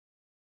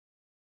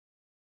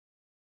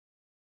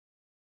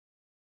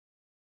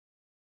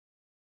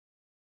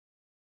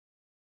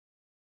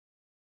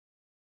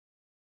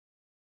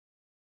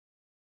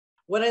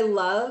What I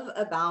love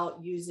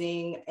about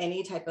using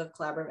any type of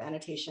collaborative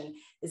annotation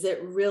is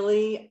it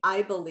really,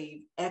 I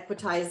believe,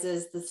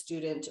 equitizes the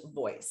student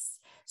voice.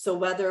 So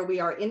whether we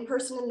are in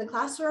person in the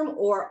classroom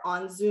or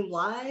on Zoom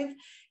Live,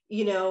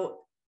 you know,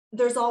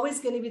 there's always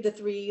going to be the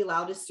three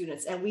loudest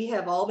students. And we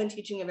have all been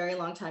teaching a very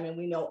long time, and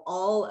we know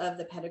all of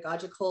the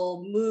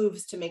pedagogical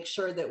moves to make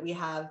sure that we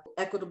have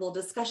equitable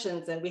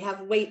discussions and we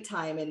have wait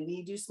time and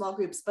we do small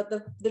groups. But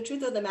the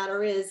truth of the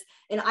matter is,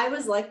 and I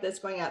was like this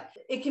growing up,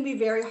 it can be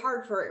very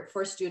hard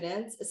for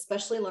students,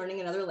 especially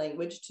learning another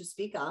language, to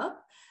speak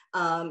up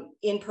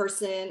in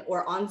person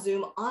or on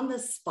Zoom on the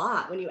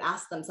spot when you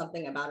ask them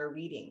something about a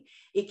reading.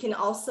 It can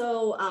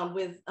also,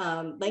 with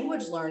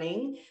language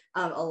learning,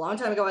 a long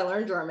time ago, I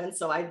learned German,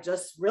 so I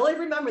just really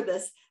remember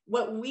this.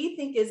 What we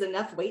think is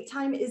enough wait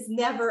time is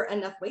never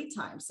enough wait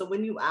time. So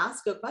when you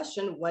ask a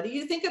question, what do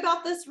you think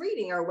about this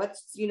reading? Or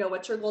what's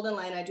your golden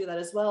line? I do that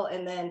as well.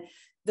 And then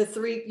the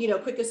three,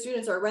 quickest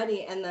students are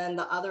ready. And then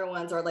the other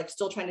ones are like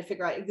still trying to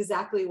figure out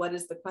exactly what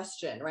is the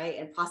question, right?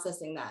 And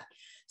processing that.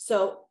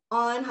 So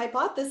on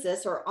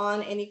Hypothesis or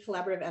on any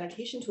collaborative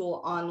annotation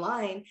tool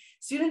online,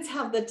 students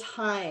have the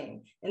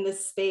time and the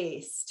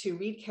space to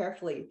read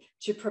carefully,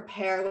 to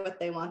prepare what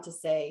they want to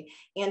say.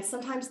 And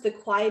sometimes the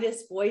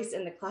quietest voice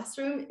in the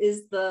classroom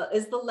is the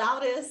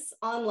loudest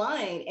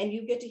online, and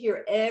you get to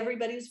hear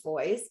everybody's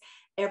voice.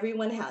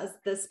 Everyone has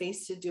the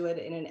space to do it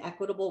in an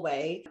equitable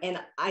way. And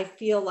I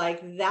feel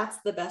like that's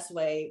the best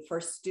way for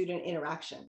student interaction.